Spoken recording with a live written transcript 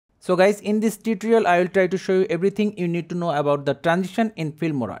So guys, in this tutorial I will try to show you everything you need to know about the transition in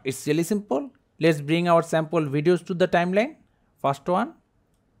Filmora. It's really simple. Let's bring our sample videos to the timeline. First one,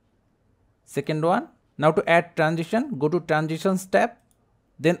 second one. Now to add transition, go to transitions tab.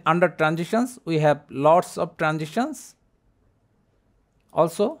 Then under transitions we have lots of transitions.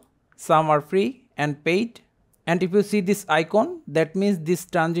 Also some are free and paid. And if you see this icon, that means this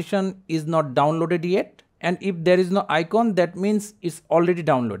transition is not downloaded yet. And if there is no icon, that means it's already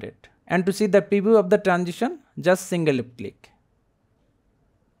downloaded. And to see the preview of the transition, just single left click.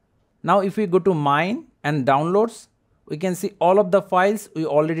 Now if we go to mine and downloads, we can see all of the files we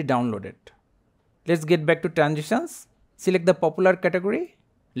already downloaded. Let's get back to transitions. Select the popular category.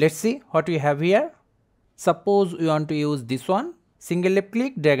 Let's see what we have here. Suppose we want to use this one. Single left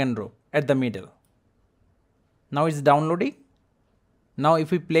click, drag and drop at the middle. Now it's downloading. Now if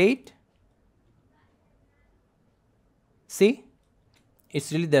we play it, see,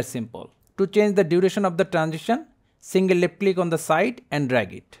 it's really that simple. To change the duration of the transition, single left click on the side and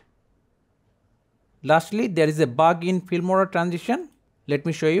drag it. Lastly, there is a bug in Filmora transition. Let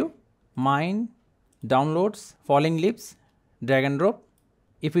me show you. Mine, downloads, falling leaves, drag and drop.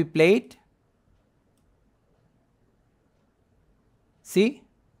 If we play it, see,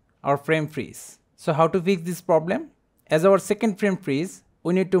 our frame freeze. So how to fix this problem? As our second frame freeze,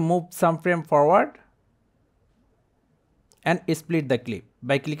 we need to move some frame forward and split the clip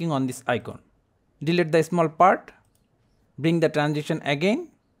by clicking on this icon. Delete the small part, bring the transition again.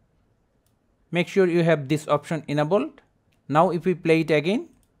 Make sure you have this option enabled. Now if we play it again,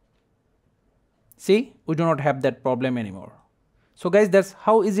 see, we do not have that problem anymore. So guys, that's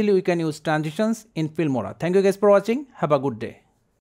how easily we can use transitions in Filmora. Thank you guys for watching. Have a good day.